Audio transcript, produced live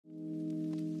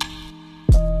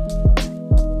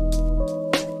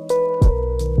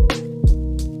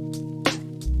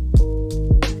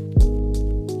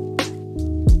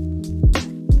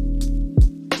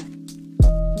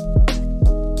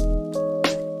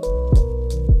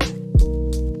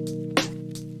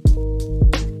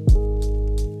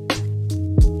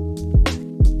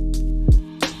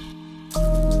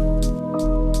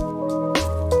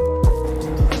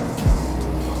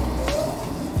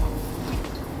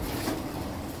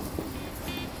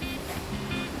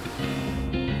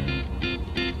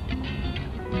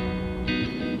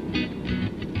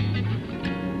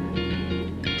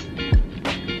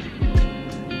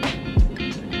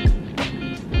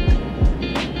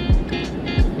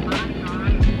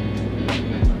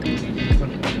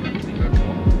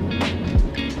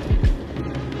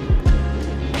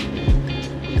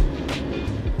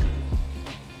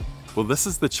Well, this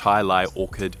is the Lai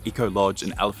Orchid Eco Lodge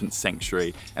and Elephant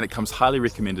Sanctuary, and it comes highly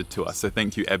recommended to us, so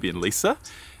thank you Abby and Lisa.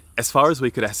 As far as we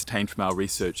could ascertain from our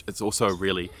research, it's also a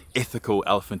really ethical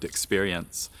elephant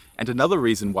experience. And another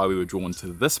reason why we were drawn to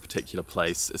this particular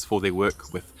place is for their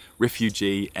work with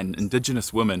refugee and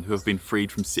indigenous women who have been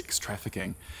freed from sex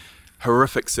trafficking.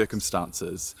 Horrific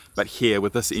circumstances, but here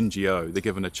with this NGO, they're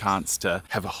given a chance to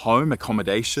have a home,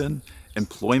 accommodation,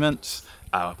 employment,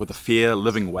 with a fair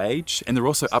living wage, and they're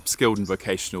also upskilled in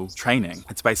vocational training.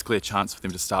 It's basically a chance for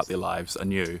them to start their lives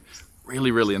anew.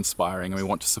 Really, really inspiring, and we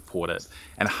want to support it.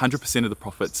 And 100% of the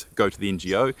profits go to the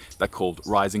NGO. They're called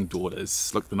Rising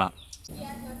Daughters. Look them up.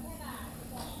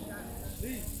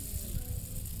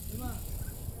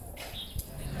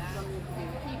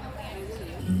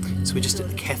 So we're just at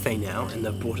the cafe now, and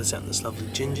they've brought us out this lovely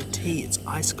ginger tea. It's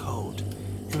ice cold.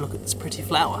 And look at this pretty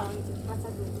flower.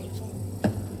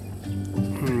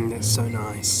 That's so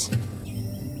nice.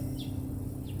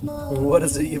 What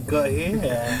is it you've got here?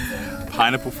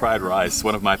 Pineapple fried rice,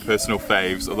 one of my personal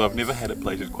faves, although I've never had it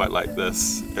plated quite like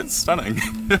this. It's stunning.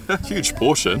 Huge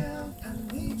portion.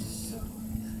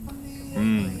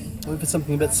 We've got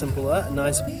something a bit simpler, a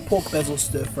nice pork basil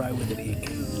stir fry with an egg.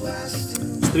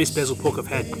 It's the best basil pork I've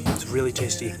had. It's really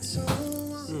tasty.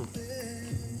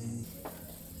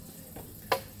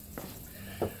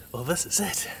 Well, this is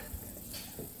it.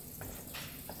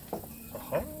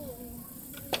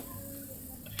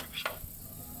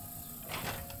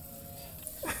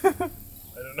 I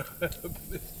don't know how to put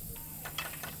this.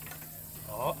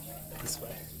 Oh, this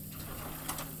way.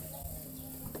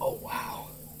 Oh wow.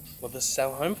 Well, this is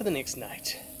our home for the next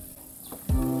night.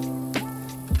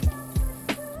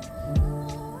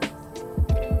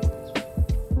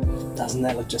 Doesn't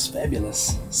that look just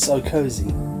fabulous? So cozy.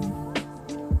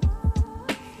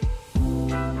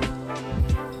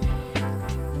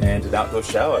 And an outdoor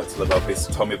shower to live our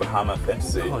best Tommy Bahama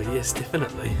fantasy. Oh yes,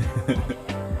 definitely.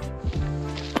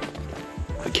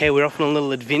 Okay, we're off on a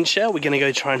little adventure. We're going to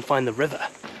go try and find the river.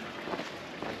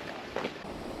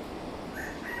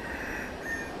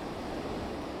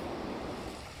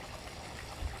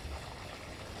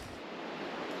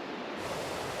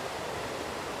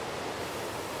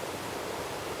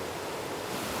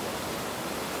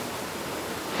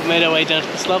 We made our way down to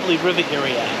this lovely river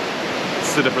area.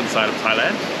 It's a different side of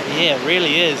Thailand. Yeah, it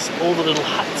really is. All the little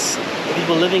huts,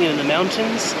 people living in the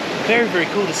mountains. Very, very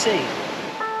cool to see.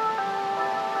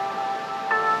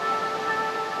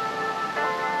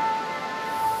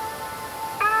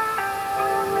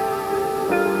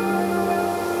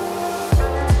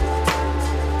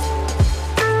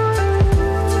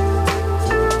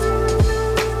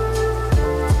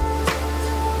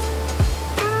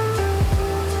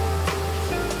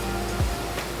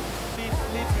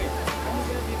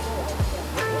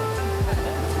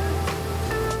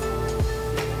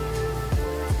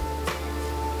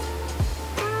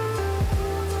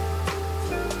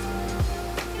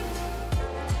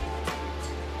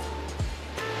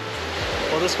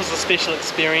 Well, this was a special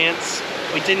experience.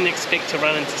 We didn't expect to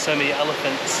run into so many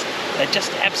elephants. They're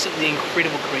just absolutely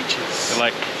incredible creatures. They're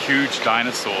like huge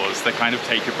dinosaurs. They kind of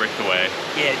take your breath away.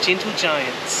 Yeah, gentle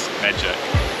giants. Magic.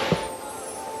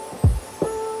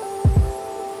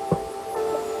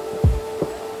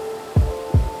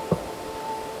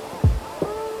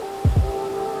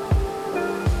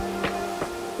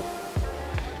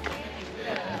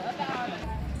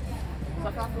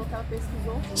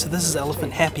 So this is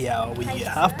Elephant Happy Hour, where you get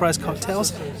half-price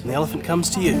cocktails and the elephant comes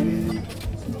to you.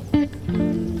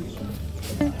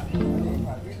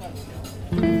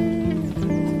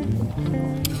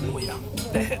 Oh yeah,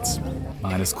 that hits.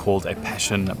 Mine is called a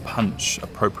passion punch,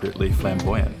 appropriately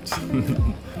flamboyant.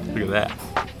 Look at that.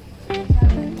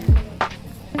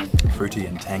 Fruity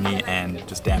and tangy and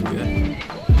just damn good.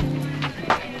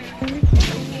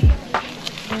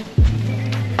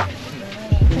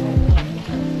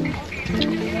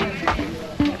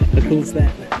 How cool is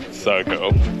that? So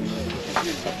cool.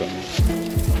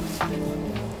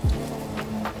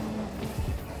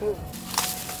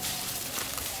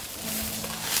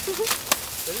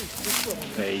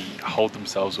 They hold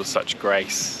themselves with such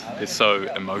grace. They're so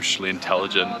emotionally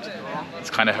intelligent. It's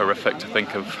kind of horrific to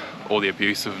think of all the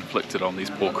abuse they've inflicted on these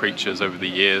poor creatures over the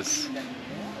years.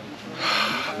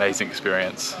 Amazing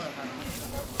experience.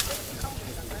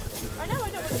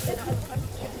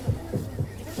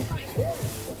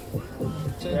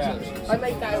 I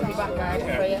made that on the back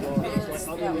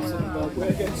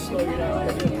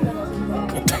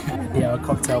Yeah,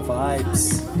 cocktail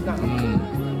vibes.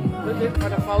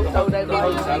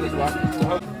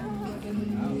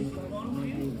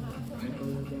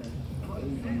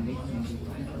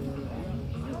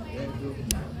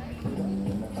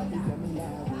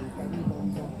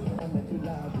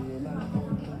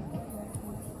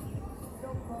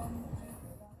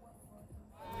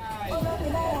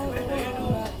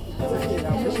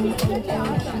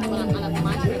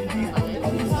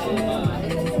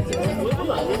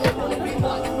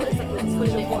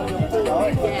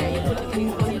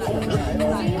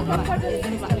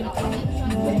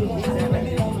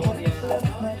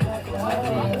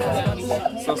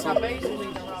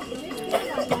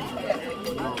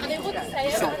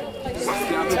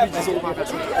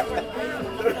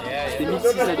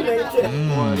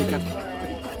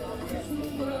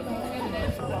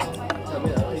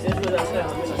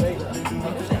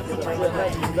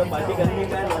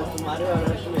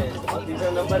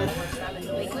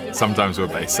 Sometimes we're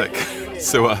basic.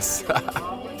 Sue us.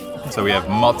 So we have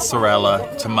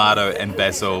mozzarella, tomato and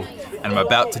basil, and I'm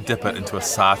about to dip it into a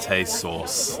satay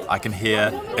sauce. I can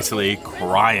hear Italy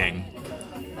crying.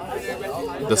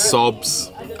 The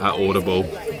sobs are audible.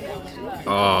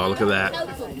 Oh, look at that.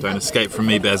 Don't escape from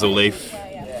me, basil leaf.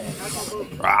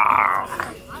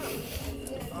 Ah.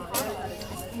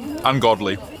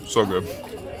 Ungodly. So good.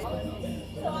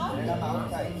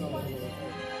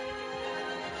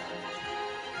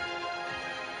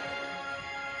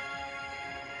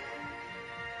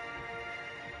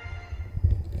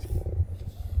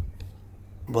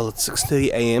 Well, it's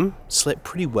 6:30 AM, slept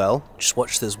pretty well, just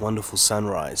watched this wonderful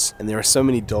sunrise, and there are so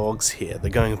many dogs here, they're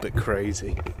going a bit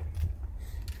crazy.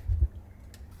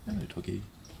 Hello, doggy.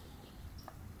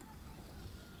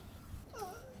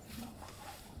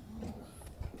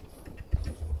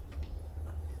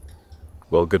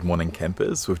 Well, good morning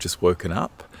campers, we've just woken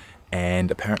up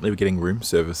and apparently we're getting room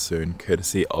service soon,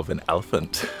 courtesy of an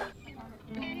elephant.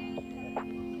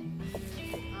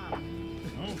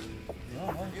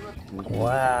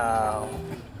 Wow.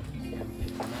 You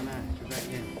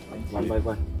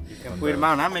can put him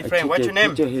out now, my friend. What's your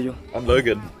name? I'm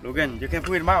Logan. Logan, you can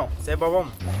put him out. Say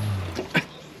bom.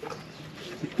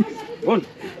 One.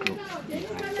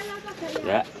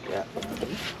 Yeah.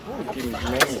 Give me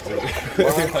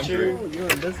one, two. You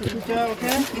in this picture,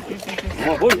 okay?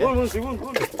 One.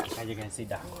 And you can sit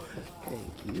down.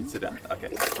 Sit down, okay.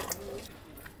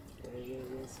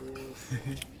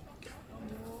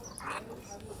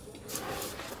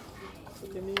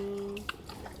 Look at me.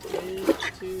 3,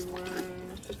 2, 1.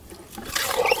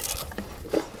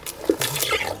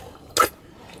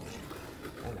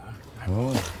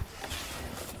 Oh.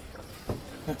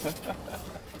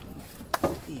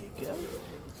 Here you go.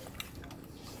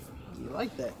 You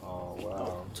like that? Oh,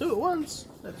 wow. 2 at once.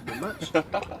 That's a bit much.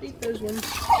 Eat those ones.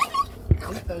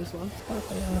 Eat those ones.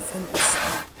 Elephants.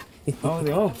 Oh,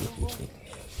 no.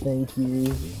 Thank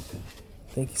you.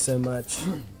 Thank you so much.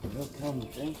 Welcome.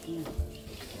 Thank you.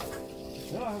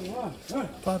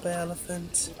 Bye bye,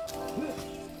 elephant.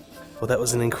 Well, that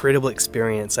was an incredible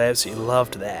experience. I absolutely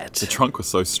loved that. The trunk was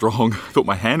so strong, I thought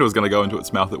my hand was going to go into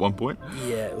its mouth at one point.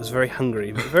 Yeah, it was very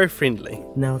hungry, but very friendly.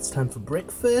 Now it's time for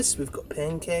breakfast. We've got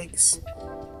pancakes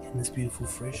and this beautiful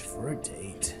fresh fruit to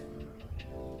eat.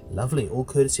 Lovely, all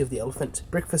courtesy of the elephant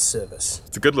breakfast service.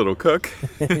 It's a good little cook.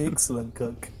 Excellent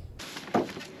cook.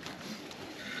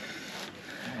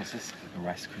 What's this? A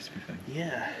Rice Krispie thing.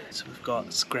 Yeah, so we've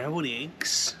got scrambled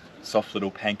eggs. Soft little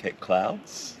pancake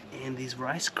clouds. And these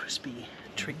Rice Krispie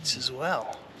treats as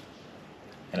well.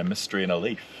 And a mystery in a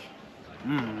leaf.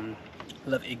 I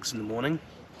love eggs in the morning.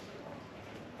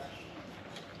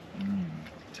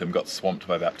 Tim got swamped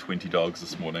by about 20 dogs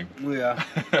this morning. Yeah.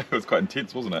 It was quite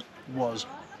intense, wasn't it? Was.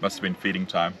 Must have been feeding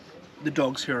time. The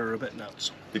dogs here are a bit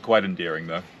nuts. They're quite endearing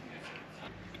though.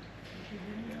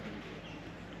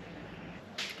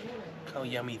 Look how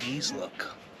yummy these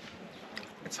look.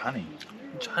 It's honey.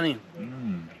 It's honey.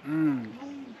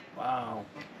 Wow.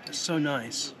 It's so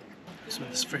nice. Some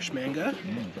of this fresh mango.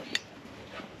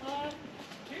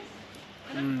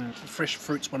 Fresh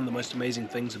fruit's one of the most amazing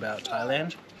things about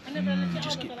Thailand. You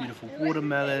just get beautiful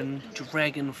watermelon,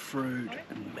 dragon fruit,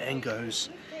 and mangoes,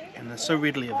 and they're so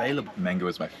readily available. Mango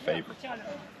is my favourite.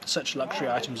 Such luxury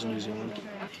items in New Zealand.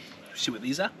 See what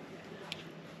these are?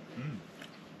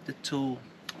 Little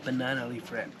banana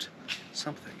leaf wrapped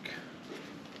something.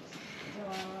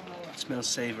 It smells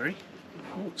savoury.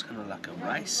 Oh, it's kind of like a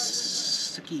rice,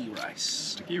 sticky rice.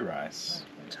 Sticky rice.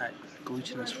 Type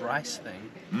glutinous rice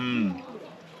thing.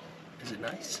 Is it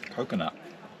nice? Coconut.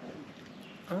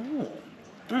 Oh,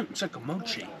 it's like a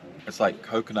mochi. It's like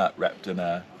coconut wrapped in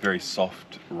a very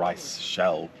soft rice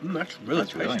shell. That's really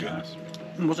That's really tasty. nice.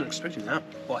 I wasn't expecting that.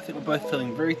 Well, I think we're both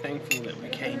feeling very thankful that we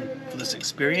came for this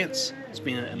experience. It's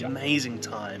been an amazing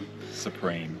time.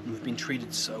 Supreme. We've been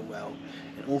treated so well,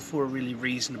 and all for a really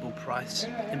reasonable price.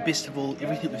 And best of all,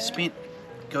 everything we've spent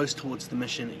goes towards the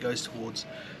mission. It goes towards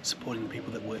supporting the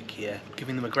people that work here,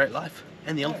 giving them a great life,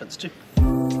 and the elephants too.